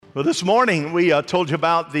Well, this morning we told you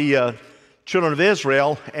about the children of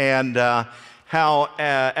Israel and how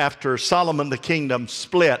after Solomon the kingdom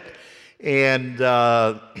split, and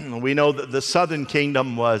we know that the southern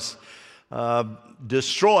kingdom was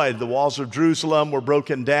destroyed. The walls of Jerusalem were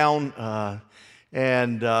broken down,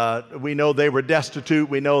 and we know they were destitute.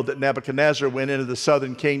 We know that Nebuchadnezzar went into the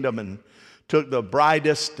southern kingdom and took the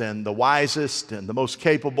brightest and the wisest and the most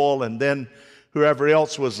capable, and then whoever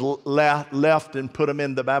else was left and put them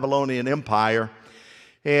in the Babylonian Empire.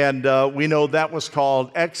 And we know that was called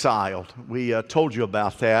exiled. We told you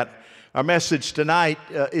about that. Our message tonight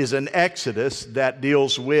is an Exodus that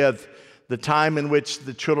deals with the time in which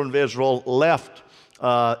the children of Israel left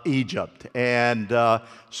Egypt. And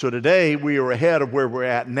so today we are ahead of where we're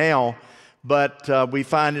at now, but we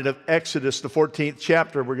find in Exodus, the 14th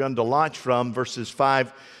chapter, we're going to launch from verses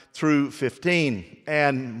 5 through 15.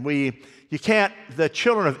 And the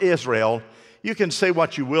children of Israel, you can say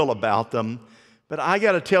what you will about them, but I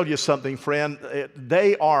got to tell you something, friend.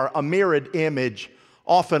 They are a mirrored image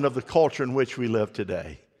often of the culture in which we live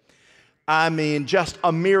today. I mean, just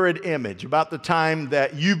a mirrored image about the time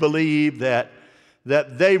that you believe that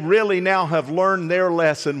they really now have learned their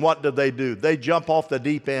lesson. What do? They jump off the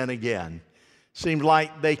deep end again. Seems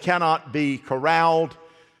like they cannot be corralled.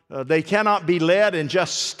 They cannot be led and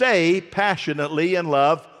just stay passionately in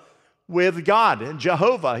love with God and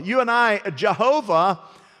Jehovah. You and I, Jehovah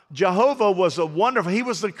was he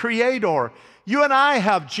was the creator. You and I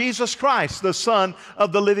have Jesus Christ, the Son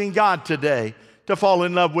of the living God today to fall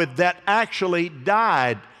in love with, that actually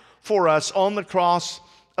died for us on the cross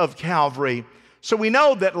of Calvary. So we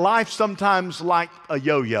know that life sometimes like a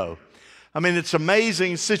yo-yo. I mean, it's an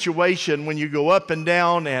amazing situation when you go up and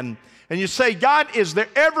down and you say, God, is there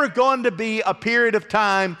ever going to be a period of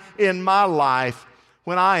time in my life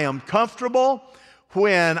when I am comfortable,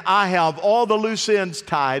 when I have all the loose ends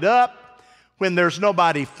tied up, when there's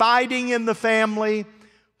nobody fighting in the family,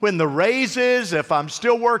 when the raises, if I'm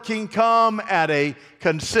still working, come at a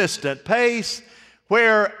consistent pace,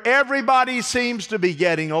 where everybody seems to be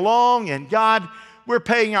getting along, and God, we're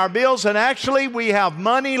paying our bills, and actually we have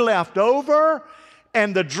money left over,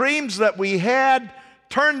 and the dreams that we had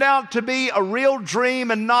turned out to be a real dream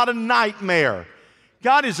and not a nightmare.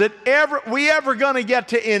 God, is it we ever going to get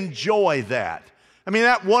to enjoy that? I mean,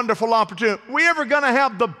 that wonderful opportunity. We ever going to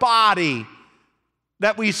have the body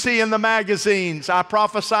that we see in the magazines? I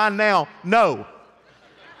prophesy now, no.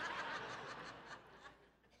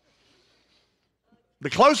 The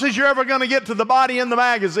closest you're ever going to get to the body in the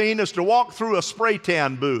magazine is to walk through a spray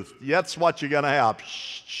tan booth. That's what you're going to have.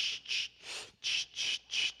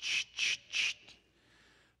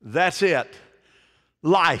 That's it.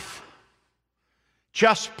 Life.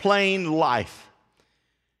 Just plain life.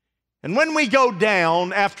 And when we go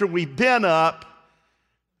down after we've been up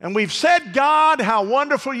and we've said, God, how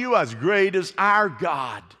wonderful you are, as great as our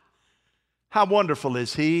God. How wonderful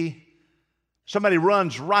is He? Somebody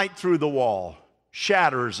runs right through the wall,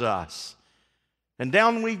 shatters us, and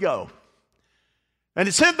down we go. And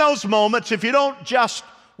it's in those moments, if you don't just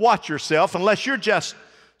watch yourself, unless you're just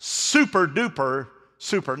super duper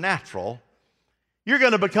supernatural, you're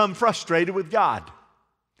going to become frustrated with God.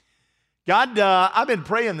 God, I've been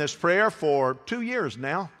praying this prayer for 2 years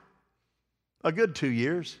now, a good 2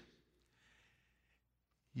 years.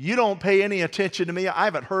 You don't pay any attention to me. I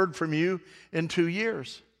haven't heard from you in 2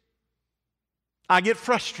 years. I get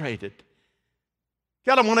frustrated.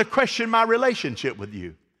 God, I want to question my relationship with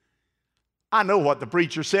you. I know what the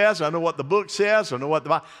preacher says. I know what the book says. I know what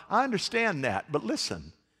I understand that. But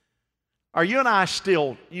listen, are you and I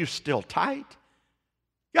still tight?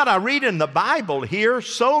 God, I read in the Bible here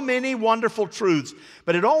so many wonderful truths,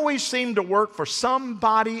 but it always seemed to work for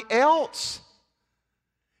somebody else.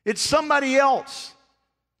 It's somebody else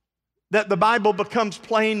that the Bible becomes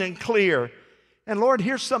plain and clear. And Lord,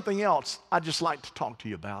 here's something else I'd just like to talk to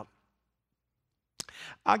you about.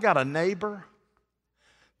 I got a neighbor.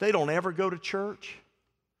 They don't ever go to church.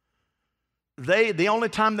 The only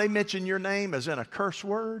time they mention your name is in a curse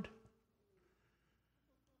word.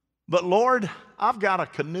 But Lord, I've got a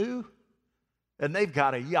canoe and they've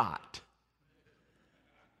got a yacht.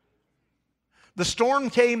 The storm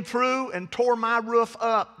came through and tore my roof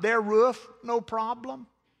up. Their roof, no problem.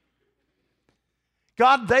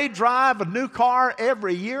 God, they drive a new car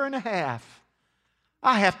every year and a half.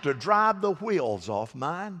 I have to drive the wheels off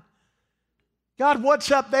mine. God,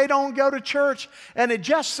 what's up? They don't go to church. And it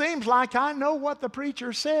just seems like I know what the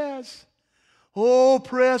preacher says. Oh,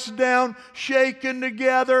 pressed down, shaken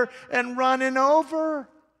together, and running over.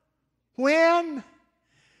 When?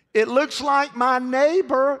 It looks like my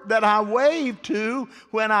neighbor that I wave to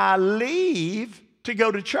when I leave to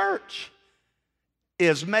go to church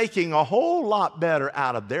is making a whole lot better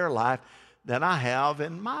out of their life than I have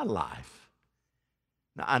in my life.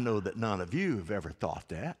 Now, I know that none of you have ever thought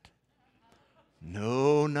that.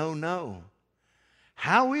 No, no, no.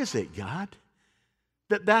 How is it, God,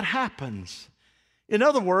 that that happens? In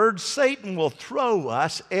other words, Satan will throw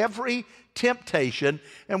us every temptation,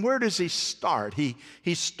 and where does he start? He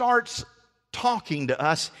starts talking to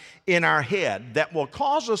us in our head that will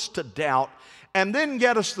cause us to doubt and then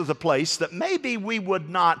get us to the place that maybe we would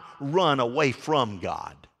not run away from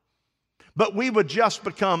God, but we would just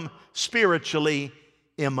become spiritually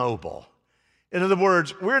immobile. In other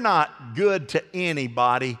words, we're not good to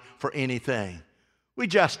anybody for anything. We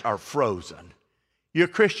just are frozen. You're a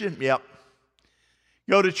Christian? Yep.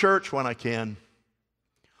 Go to church when I can.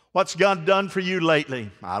 What's God done for you lately?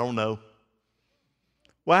 I don't know.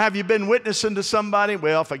 Well, have you been witnessing to somebody?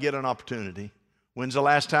 Well, if I get an opportunity. When's the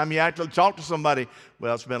last time you actually talked to somebody?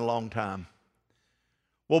 Well, it's been a long time.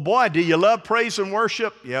 Well, boy, do you love praise and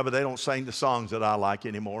worship? Yeah, but they don't sing the songs that I like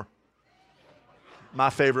anymore. My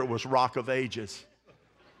favorite was Rock of Ages.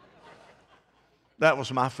 That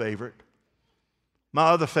was my favorite. My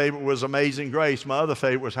other favorite was Amazing Grace. My other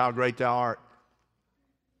favorite was How Great Thou Art.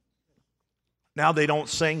 Now they don't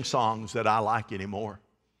sing songs that I like anymore.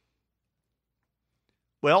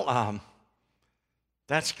 Well,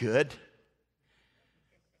 that's good.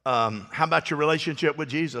 How about your relationship with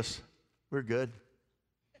Jesus? We're good.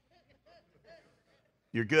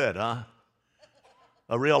 You're good, huh?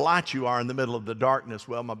 A real light you are in the middle of the darkness.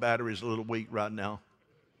 Well, my battery's a little weak right now.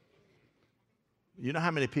 You know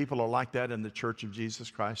how many people are like that in the Church of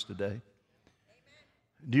Jesus Christ today?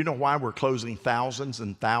 Do you know why we're closing thousands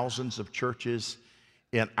and thousands of churches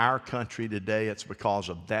in our country today? It's because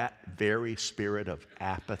of that very spirit of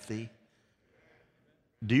apathy.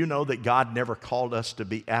 Do you know that God never called us to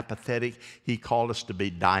be apathetic? He called us to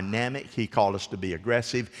be dynamic. He called us to be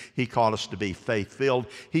aggressive. He called us to be faith-filled.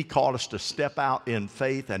 He called us to step out in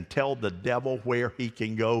faith and tell the devil where he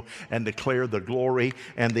can go and declare the glory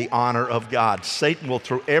and the honor of God. Satan will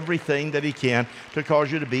throw everything that he can to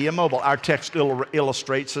cause you to be immobile. Our text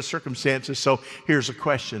illustrates the circumstances. So here's a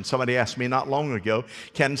question. Somebody asked me not long ago,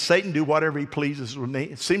 can Satan do whatever he pleases with me?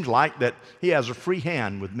 It seems like that he has a free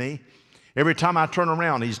hand with me. Every time I turn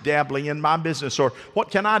around, he's dabbling in my business. Or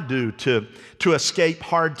what can I do to escape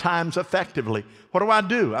hard times effectively? What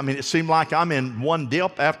do? I mean, it seemed like I'm in one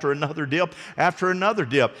dip after another dip after another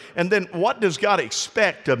dip. And then what does God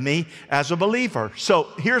expect of me as a believer? So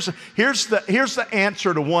here's the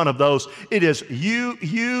answer to one of those. It is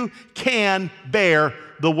you can bear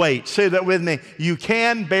the weight. Say that with me. You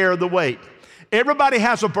can bear the weight. Everybody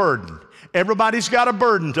has a burden. Everybody's got a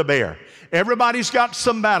burden to bear. Everybody's got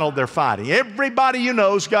some battle they're fighting. Everybody you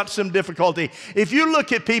know's got some difficulty. If you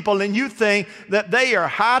look at people and you think that they are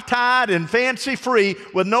high-tide and fancy-free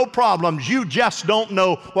with no problems, you just don't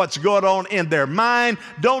know what's going on in their mind,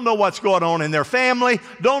 don't know what's going on in their family,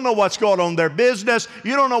 don't know what's going on in their business,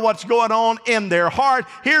 you don't know what's going on in their heart.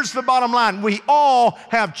 Here's the bottom line. We all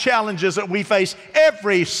have challenges that we face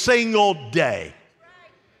every single day.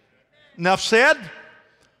 Enough said?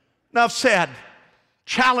 Enough said.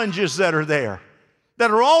 Challenges that are there,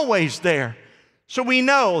 that are always there. So we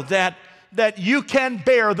know that you can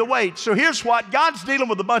bear the weight. So here's what God's dealing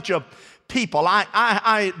with: a bunch of people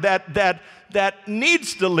that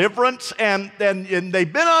needs deliverance, and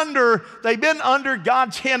they've been under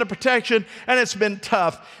God's hand of protection, and it's been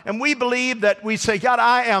tough. And we believe that we say, God,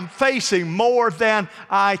 I am facing more than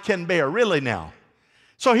I can bear. Really now.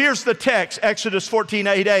 So here's the text, Exodus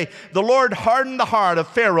 14:8a. The Lord hardened the heart of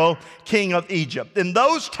Pharaoh, king of Egypt. In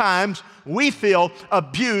those times, we feel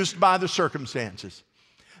abused by the circumstances.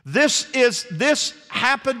 This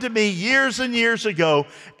happened to me years and years ago,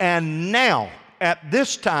 and now, at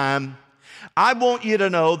this time, I want you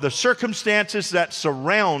to know the circumstances that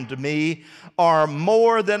surround me are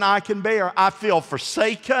more than I can bear. I feel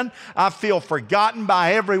forsaken. I feel forgotten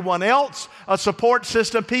by everyone else. A support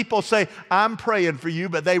system, people say, I'm praying for you,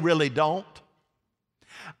 but they really don't.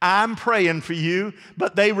 I'm praying for you,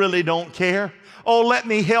 but they really don't care. Oh, let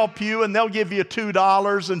me help you, and they'll give you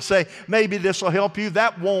 $2 and say, maybe this will help you.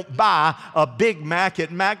 That won't buy a Big Mac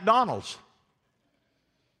at McDonald's.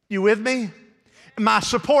 You with me? My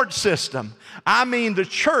support system. I mean the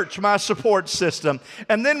church, my support system.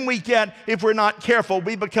 And then we get, if we're not careful,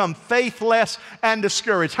 we become faithless and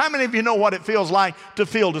discouraged. How many of you know what it feels like to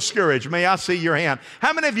feel discouraged? May I see your hand?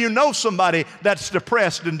 How many of you know somebody that's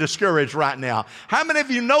depressed and discouraged right now? How many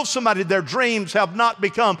of you know somebody, their dreams have not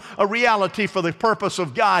become a reality for the purpose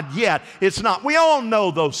of God yet? It's not. We all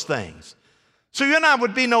know those things. So you and I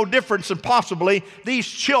would be no different than possibly these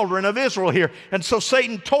children of Israel here. And so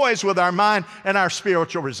Satan toys with our mind and our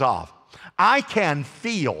spiritual resolve. I can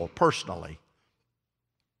feel personally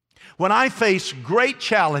when I face great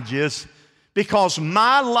challenges because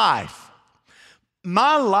my life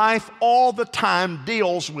all the time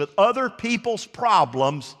deals with other people's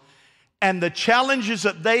problems and the challenges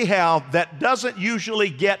that they have that doesn't usually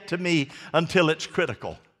get to me until it's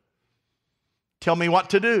critical. Tell me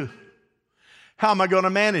what to do. How am I going to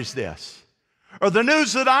manage this? Or the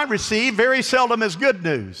news that I receive very seldom is good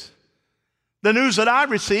news. The news that I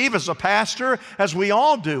receive as a pastor, as we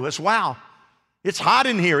all do, is, wow, it's hot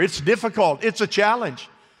in here, it's difficult, it's a challenge.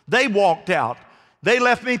 They walked out. They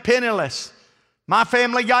left me penniless. My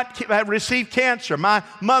family received cancer, my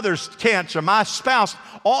mother's cancer, my spouse,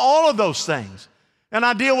 all of those things. And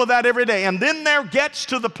I deal with that every day. And then there gets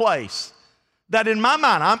to the place that in my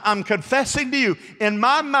mind, I'm confessing to you, in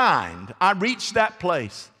my mind, I reach that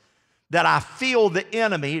place that I feel the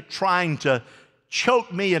enemy trying to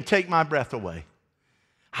choke me and take my breath away.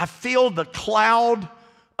 I feel the cloud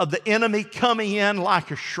of the enemy coming in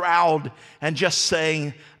like a shroud and just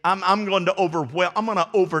saying, I'm going to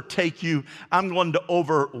overtake you. I'm going to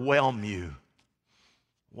overwhelm you.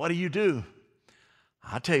 What do?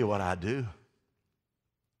 I tell you what I do.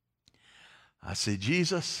 I say,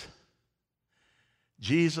 Jesus,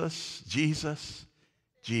 Jesus, Jesus,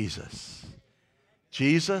 Jesus,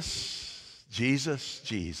 Jesus, Jesus,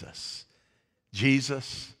 Jesus,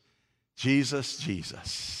 Jesus, Jesus,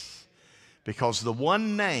 Jesus. Because the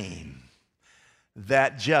one name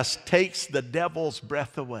that just takes the devil's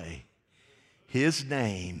breath away, his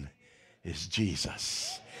name is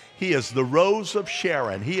Jesus. He is the rose of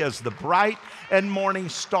Sharon. He is the bright and morning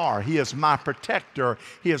star. He is my protector.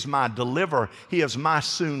 He is my deliverer. He is my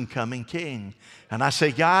soon coming king. And I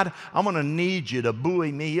say, God, I'm going to need you to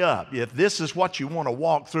buoy me up. If this is what you want to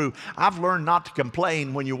walk through, I've learned not to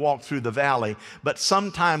complain when you walk through the valley. But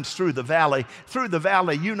sometimes through the valley,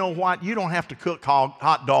 you know what? You don't have to cook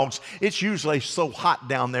hot dogs. It's usually so hot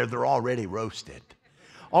down there, they're already roasted.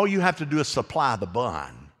 All you have to do is supply the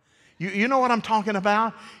bun. You know what I'm talking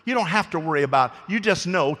about? You don't have to worry about it. You just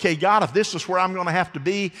know, okay, God, if this is where I'm going to have to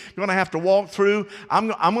be, going to have to walk through, I'm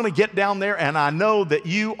going to get down there, and I know that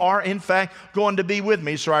you are, in fact, going to be with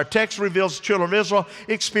me. So our text reveals the children of Israel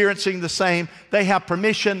experiencing the same. They have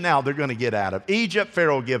permission. Now they're going to get out of Egypt.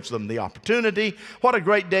 Pharaoh gives them the opportunity. What a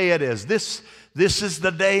great day it is. This is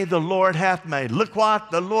the day the Lord hath made. Look what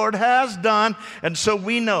the Lord has done. And so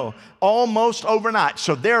we know almost overnight.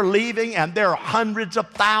 So they're leaving, and there are hundreds of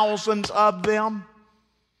thousands of them.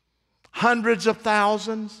 Hundreds of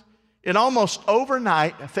thousands. And almost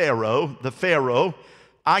overnight, the Pharaoh,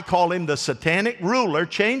 I call him the satanic ruler,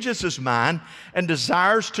 changes his mind and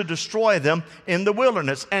desires to destroy them in the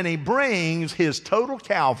wilderness. And he brings his total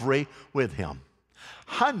cavalry with him.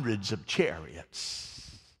 Hundreds of chariots.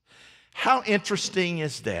 How interesting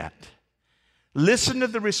is that? Listen to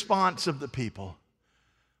the response of the people.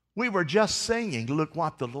 We were just singing, look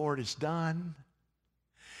what the Lord has done.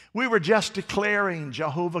 We were just declaring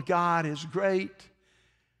Jehovah God is great.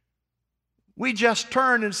 We just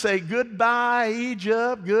turn and say, goodbye,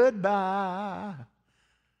 Egypt, goodbye.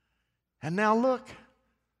 And now look,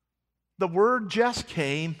 the word just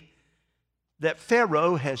came that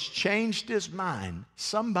Pharaoh has changed his mind.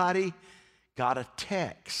 Somebody got a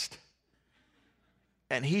text.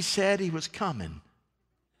 And he said he was coming.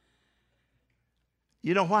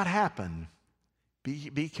 You know what happened?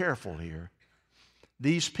 Be careful here.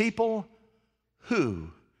 These people who,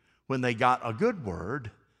 when they got a good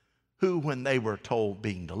word, who, when they were told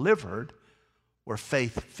being delivered, were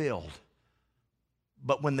faith-filled.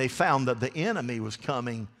 But when they found that the enemy was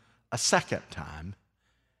coming a second time,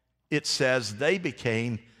 it says they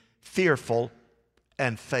became fearful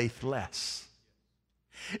and faithless.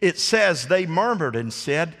 It says they murmured and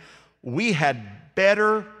said, we had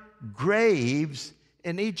better graves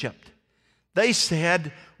in Egypt. They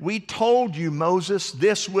said, we told you, Moses,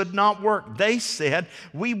 this would not work. They said,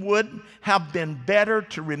 we would have been better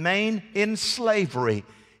to remain in slavery.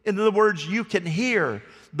 In other words, you can hear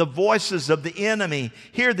the voices of the enemy,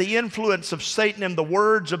 hear the influence of Satan in the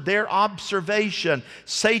words of their observation.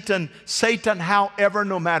 Satan, however,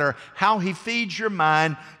 no matter how he feeds your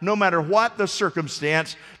mind, no matter what the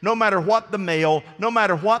circumstance, no matter what the mail, no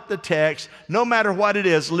matter what the text, no matter what it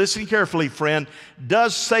is, listen carefully, friend.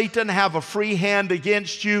 Does Satan have a free hand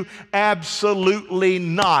against you? Absolutely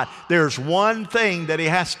not. There's one thing that he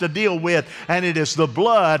has to deal with, and it is the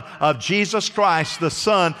blood of Jesus Christ, the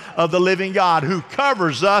Son of the living God, who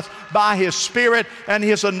covers empowers us by His Spirit and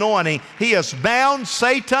His anointing. He has bound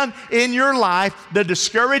Satan in your life. The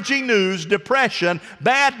discouraging news, depression,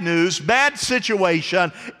 bad news, bad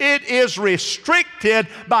situation, it is restricted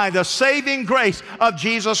by the saving grace of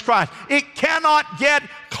Jesus Christ. It cannot get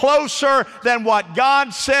closer than what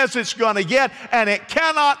God says it's going to get, and it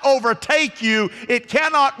cannot overtake you. It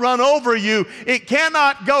cannot run over you. It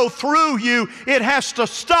cannot go through you. It has to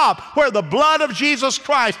stop where the blood of Jesus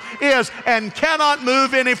Christ is and cannot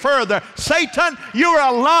move any further. Satan, you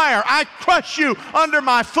are a liar. I crush you under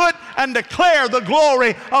my foot and declare the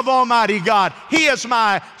glory of Almighty God. He is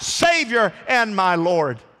my Savior and my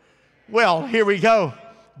Lord. Well, here we go.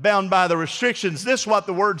 Bound by the restrictions. This is what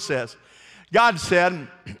the Word says. God said,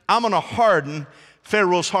 I'm going to harden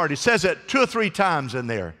Pharaoh's heart. He says it 2 or 3 times in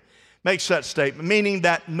there. Makes that statement, meaning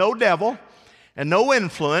that no devil and no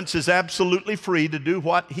influence is absolutely free to do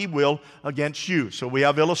what he will against you. So we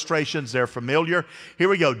have illustrations. They're familiar. Here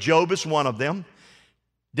we go. Job is one of them.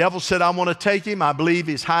 Devil said, I want to take him. I believe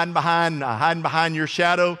he's hiding behind your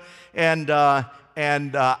shadow, and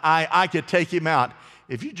I could take him out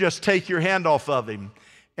if you just take your hand off of him.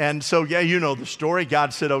 And so, yeah, you know the story.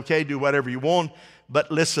 God said, okay, do whatever you want, but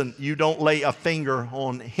listen, you don't lay a finger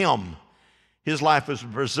on him. His life was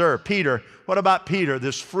preserved. Peter, what about Peter,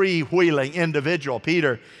 this free-wheeling individual?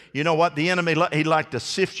 Peter, you know what? The enemy, he'd like to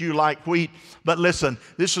sift you like wheat. But listen,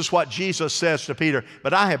 this is what Jesus says to Peter.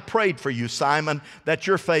 But I have prayed for you, Simon, that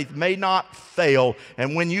your faith may not fail.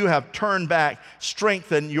 And when you have turned back,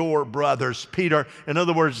 strengthen your brothers. Peter, in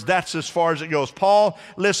other words, that's as far as it goes. Paul,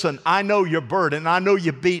 listen, I know you're burdened. I know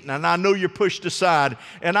you're beaten. And I know you're pushed aside.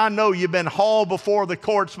 And I know you've been hauled before the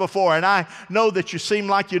courts before. And I know that you seem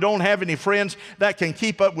like you don't have any friends that can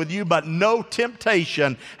keep up with you. But no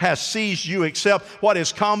temptation has seized you except what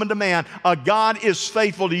is common to man. God is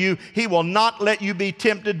faithful to you. He will not let you be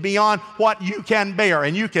tempted beyond what you can bear.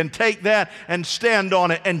 And you can take that and stand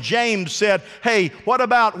on it. And James said, hey, what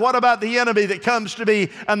about the enemy that comes to me?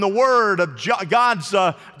 And the word of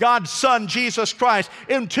God's Son, Jesus Christ,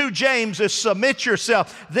 into James is submit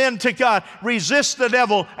yourself then to God. Resist the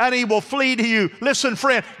devil and he will flee to you. Listen,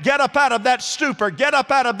 friend, get up out of that stupor. Get up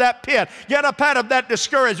out of that pit. Get up out of that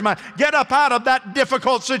discouragement. Get up out of that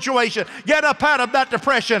difficult situation. Get up out of that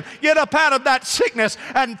depression. Get up out of that sickness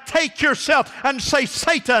and take yourself and say,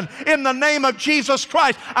 Satan, in the name of Jesus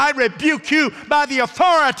Christ, I rebuke you by the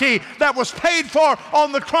authority that was paid for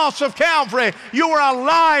on the cross of Calvary. You are a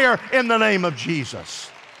liar in the name of Jesus.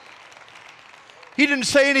 He didn't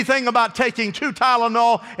say anything about taking 2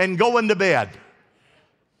 Tylenol and going to bed.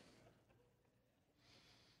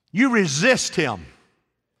 You resist him.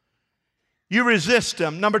 You resist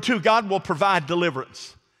him. Number 2, God will provide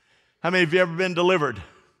deliverance. How many of you ever been delivered?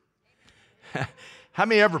 How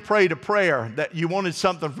many ever prayed a prayer that you wanted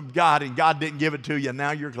something from God and God didn't give it to you and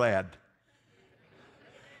now you're glad?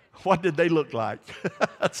 What did they look like?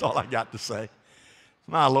 That's all I got to say.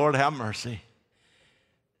 My Lord, have mercy.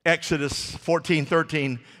 Exodus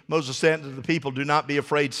 14:13, Moses said to the people, do not be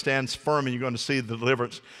afraid, stand firm, and you're going to see the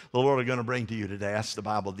deliverance the Lord is going to bring to you today. That's the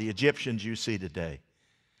Bible. The Egyptians you see today.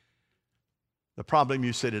 The problem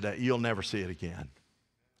you see today, you'll never see it again.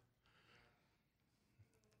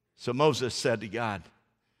 So Moses said to God,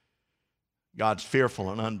 God's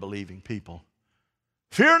fearful and unbelieving people,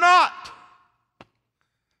 fear not.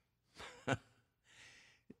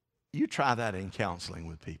 You try that in counseling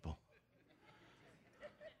with people.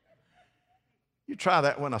 You try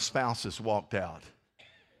that when a spouse has walked out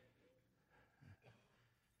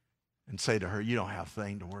and say to her, you don't have a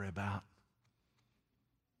thing to worry about.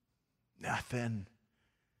 Nothing.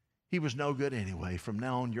 He was no good anyway. From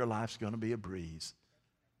now on, your life's going to be a breeze.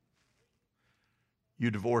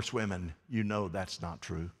 You divorced women, you know that's not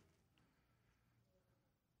true.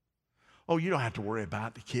 Oh, you don't have to worry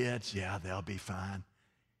about the kids. Yeah, they'll be fine.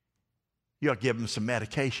 You'll give them some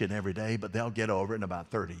medication every day, but they'll get over it in about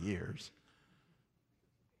 30 years.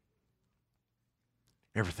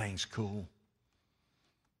 Everything's cool.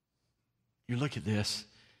 You look at this,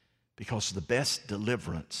 because the best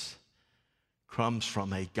deliverance comes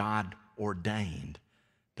from a God-ordained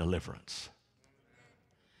deliverance.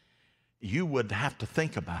 You would have to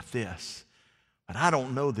think about this, but I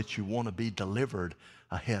don't know that you want to be delivered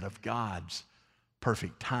ahead of God's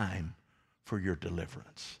perfect time for your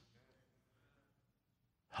deliverance.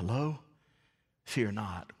 Hello? Fear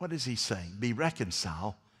not. What is he saying? Be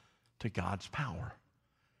reconciled to God's power.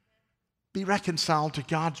 Be reconciled to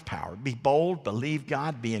God's power. Be bold, believe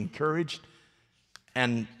God, be encouraged,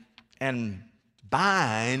 and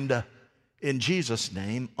bind in Jesus'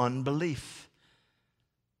 name unbelief.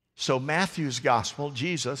 So Matthew's gospel,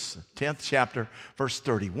 Jesus, 10th chapter, verse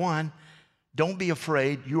 31, Don't be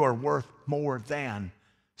afraid. You are worth more than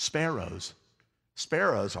sparrows.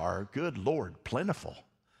 Sparrows are, good Lord, plentiful.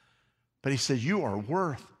 But he said, you are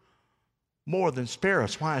worth more than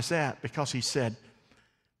sparrows. Why is that? Because he said,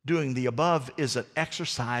 doing the above is an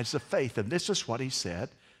exercise of faith. And this is what he said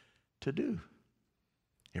to do.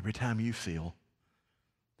 Every time you feel,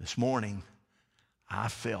 this morning, I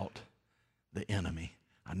felt the enemy.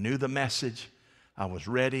 I knew the message. I was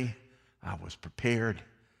ready. I was prepared.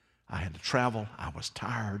 I had to travel. I was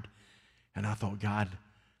tired. And I thought, God,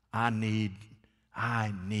 I need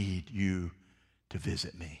you to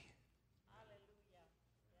visit me.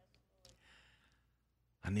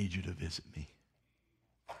 I need you to visit me.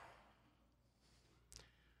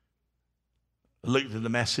 Look at the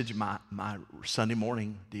message, my Sunday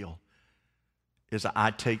morning deal is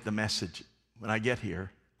I take the message when I get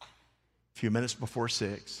here, a few minutes before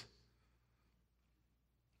 6,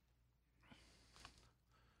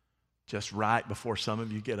 just right before some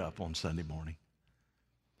of you get up on Sunday morning.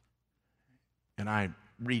 And I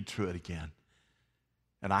read through it again,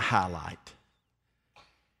 and I highlight,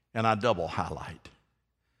 and I double highlight.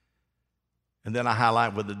 And then I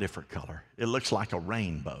highlight with a different color. It looks like a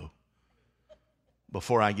rainbow.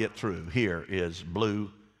 Before I get through, here is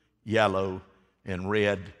blue, yellow, and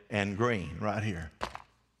red, and green right here.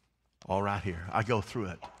 All right here. I go through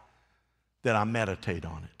it. Then I meditate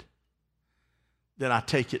on it. Then I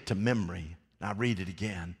take it to memory. I read it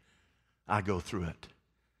again. I go through it.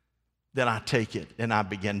 Then I take it and I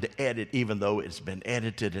begin to edit, even though it's been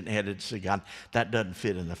edited and edited. So God, that doesn't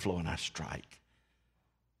fit in the flow, and I strike.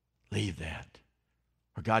 Leave that.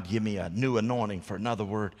 Or God, give me a new anointing for another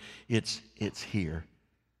word. It's here.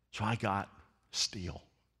 So I got still.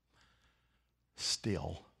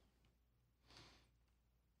 Still.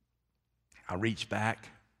 I reach back.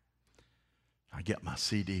 I get my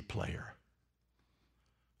CD player.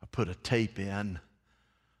 I put a tape in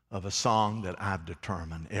of a song that I've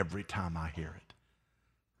determined every time I hear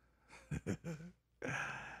it.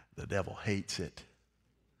 The devil hates it.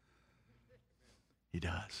 He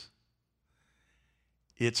does.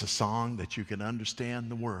 It's a song that you can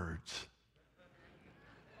understand the words.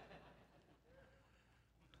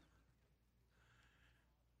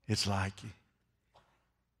 It's like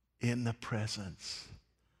in the presence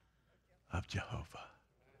of Jehovah.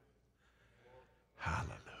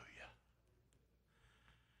 Hallelujah.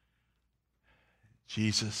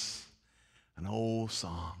 Jesus, an old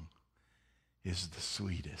song, is the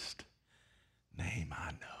sweetest name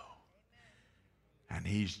I know. And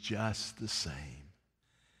he's just the same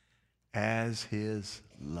as his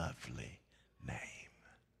lovely name.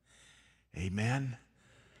 Amen?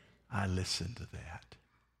 I listen to that.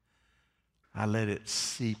 I let it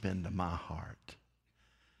seep into my heart.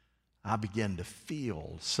 I begin to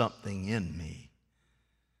feel something in me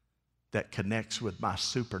that connects with my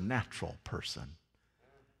supernatural person.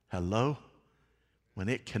 Hello? When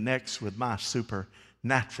it connects with my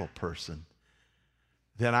supernatural person,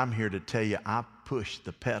 then I'm here to tell you I push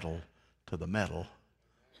the pedal to the metal.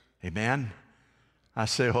 Amen? I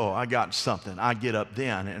say, oh, I got something. I get up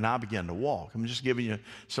then and I begin to walk. I'm just giving you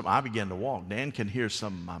some. I begin to walk. Dan can hear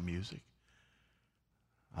some of my music.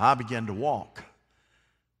 I begin to walk.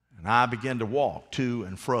 And I begin to walk to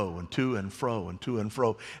and fro and to and fro and to and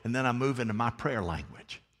fro. And then I move into my prayer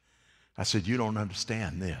language. I said, you don't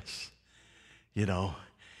understand this. You know,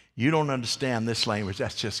 you don't understand this language.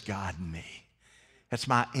 That's just God and me. That's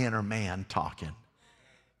my inner man talking.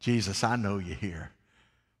 Jesus, I know you're here.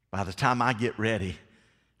 By the time I get ready,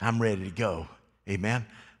 I'm ready to go. Amen?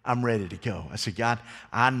 I'm ready to go. I said, God,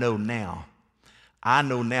 I know now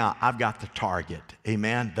I've got the target.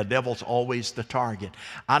 Amen? The devil's always the target.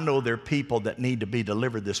 I know there are people that need to be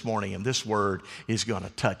delivered this morning, and this word is going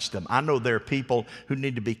to touch them. I know there are people who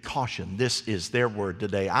need to be cautioned. This is their word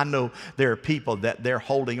today. I know there are people that they're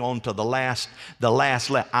holding on to the last.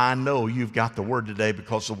 I know you've got the word today,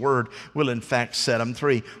 because the word will in fact set them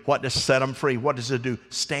free. What does set them free? What does it do?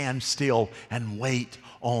 Stand still and wait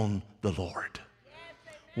on the Lord.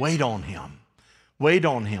 Wait on him. Wait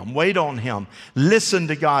on him. Wait on him. Listen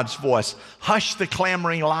to God's voice. Hush the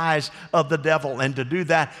clamoring lies of the devil. And to do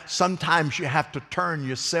that, sometimes you have to turn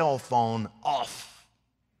your cell phone off.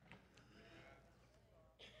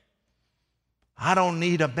 I don't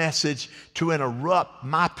need a message to interrupt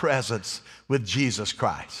my presence with Jesus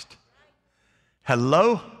Christ.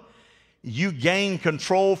 Hello? You gain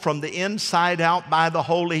control from the inside out by the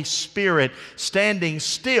Holy Spirit. Standing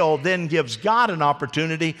still then gives God an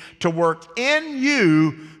opportunity to work in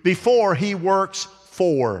you before he works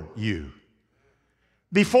for you.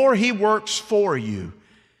 Before he works for you.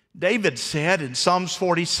 David said in Psalms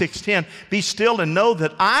 46:10, "Be still and know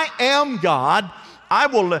that I am God. I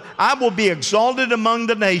will be exalted among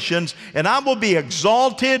the nations, and I will be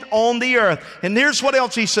exalted on the earth." And here's what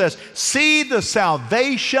else he says: "See the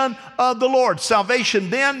salvation of the Lord." Salvation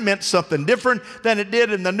then meant something different than it did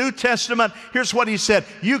in the New Testament. Here's what he said: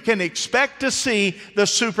 you can expect to see the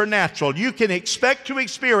supernatural. You can expect to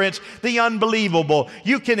experience the unbelievable.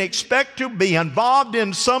 You can expect to be involved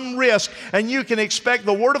in some risk, and you can expect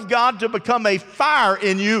the Word of God to become a fire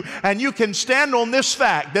in you, and you can stand on this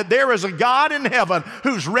fact that there is a God in heaven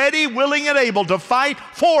who's ready, willing, and able to fight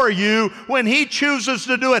for you when He chooses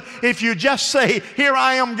to do it. If you just say, "Here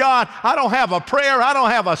I am, God. I don't have a prayer. I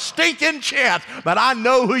don't have a stinking chance, but I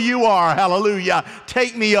know who you are. Hallelujah.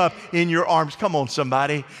 Take me up in your arms." Come on,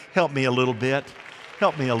 somebody. Help me a little bit.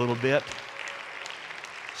 Help me a little bit.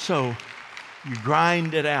 So you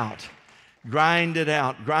grind it out. Grind it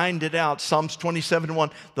out. Grind it out. Psalms 27:1.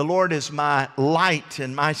 "The Lord is my light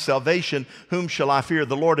and my salvation. Whom shall I fear?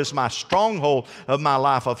 The Lord is my stronghold of my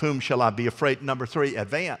life. Of whom shall I be afraid?" Number 3,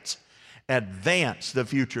 advance. Advance. The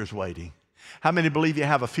future's waiting. How many believe you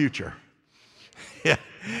have a future? Yeah.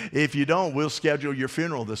 If you don't, we'll schedule your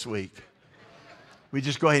funeral this week. We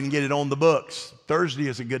just go ahead and get it on the books. Thursday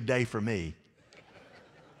is a good day for me.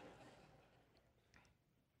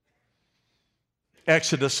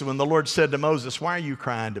 Exodus, when the Lord said to Moses, "Why are you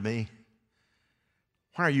crying to me?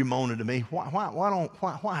 Why are you moaning to me?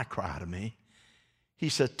 Why cry to me?" He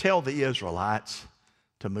said, "Tell the Israelites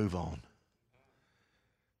to move on."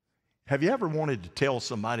 Have you ever wanted to tell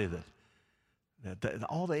somebody that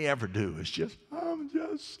all they ever do is just, "I'm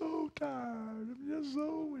just so tired.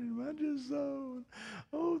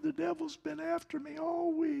 Oh, the devil's been after me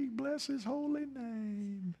all week. Bless his holy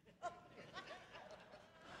name."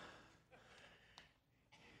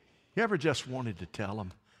 You ever just wanted to tell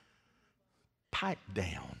them, pipe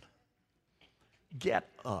down, get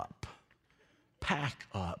up, pack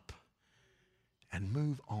up, and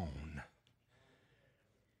move on?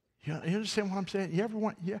 You understand what I'm saying? You ever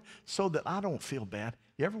want, so that I don't feel bad.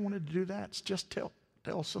 You ever wanted to do that? It's just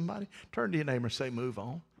tell somebody. Turn to your neighbor and say, "Move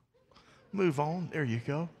on. Move on." There you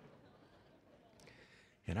go.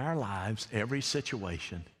 In our lives, every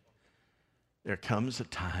situation, there comes a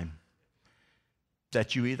time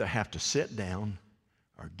that you either have to sit down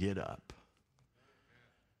or get up.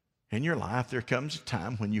 In your life, there comes a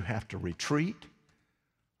time when you have to retreat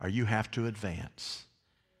or you have to advance.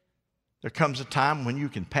 There comes a time when you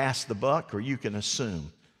can pass the buck or you can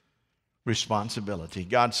assume responsibility.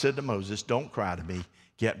 God said to Moses, "Don't cry to me.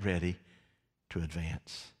 Get ready to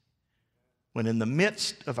advance." When in the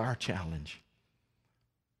midst of our challenge,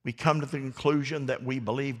 we come to the conclusion that we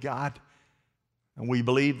believe God, and we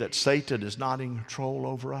believe that Satan is not in control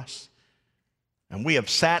over us, and we have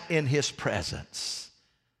sat in His presence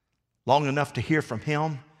long enough to hear from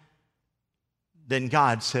Him, then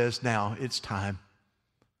God says, "Now it's time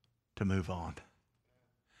to move on."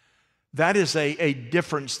 That is a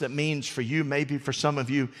difference that means for you, maybe for some of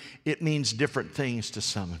you, it means different things to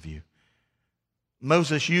some of you.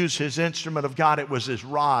 Moses used his instrument of God. It was his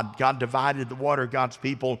rod. God divided the water. God's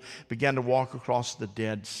people began to walk across the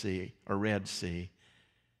Dead Sea or Red Sea.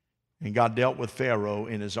 And God dealt with Pharaoh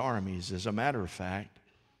and his armies. As a matter of fact,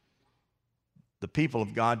 the people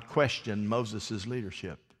of God questioned Moses'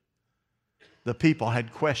 leadership. The people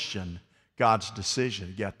had questioned God's decision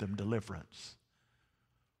to get them deliverance.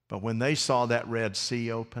 But when they saw that Red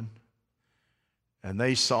Sea open, and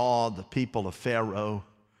they saw the people of Pharaoh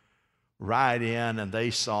ride in, and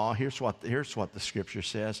they saw, here's what the scripture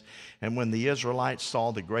says, "And when the Israelites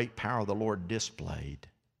saw the great power of the Lord displayed,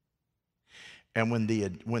 and when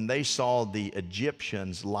they saw the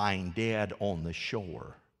Egyptians lying dead on the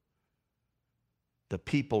shore, the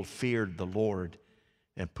people feared the Lord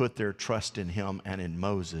and put their trust in Him and in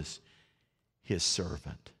Moses, His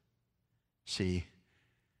servant." See,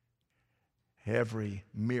 every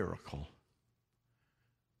miracle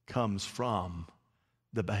comes from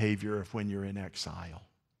the behavior of when you're in exile.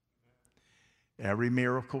 Every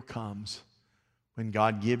miracle comes when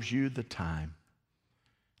God gives you the time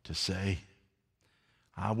to say,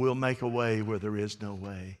 "I will make a way where there is no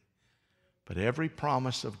way." But every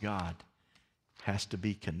promise of God has to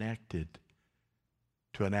be connected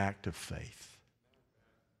to an act of faith.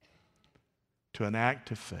 To an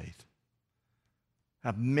act of faith. I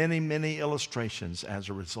have many, many illustrations as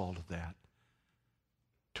a result of that.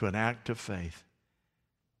 To an act of faith.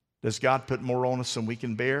 Does God put more on us than we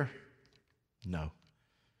can bear? No.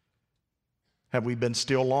 Have we been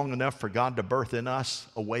still long enough for God to birth in us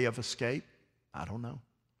a way of escape? I don't know.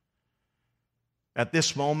 At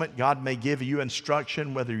this moment, God may give you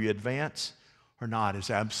instruction whether you advance or not is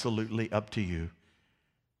absolutely up to you.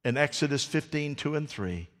 In Exodus 15, 2 and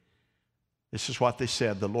 3, this is what they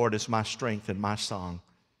said: the Lord is my strength and my song.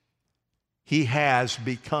 He has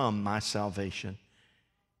become my salvation.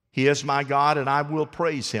 He is my God, and I will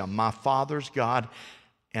praise him, my Father's God,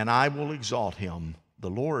 and I will exalt him. The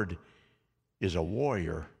Lord is a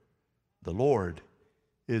warrior. The Lord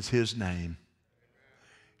is his name.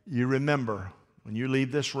 You remember, when you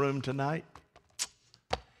leave this room tonight,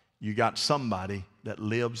 you got somebody that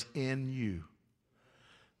lives in you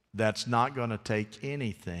that's not going to take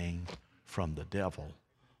anything from the devil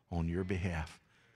on your behalf.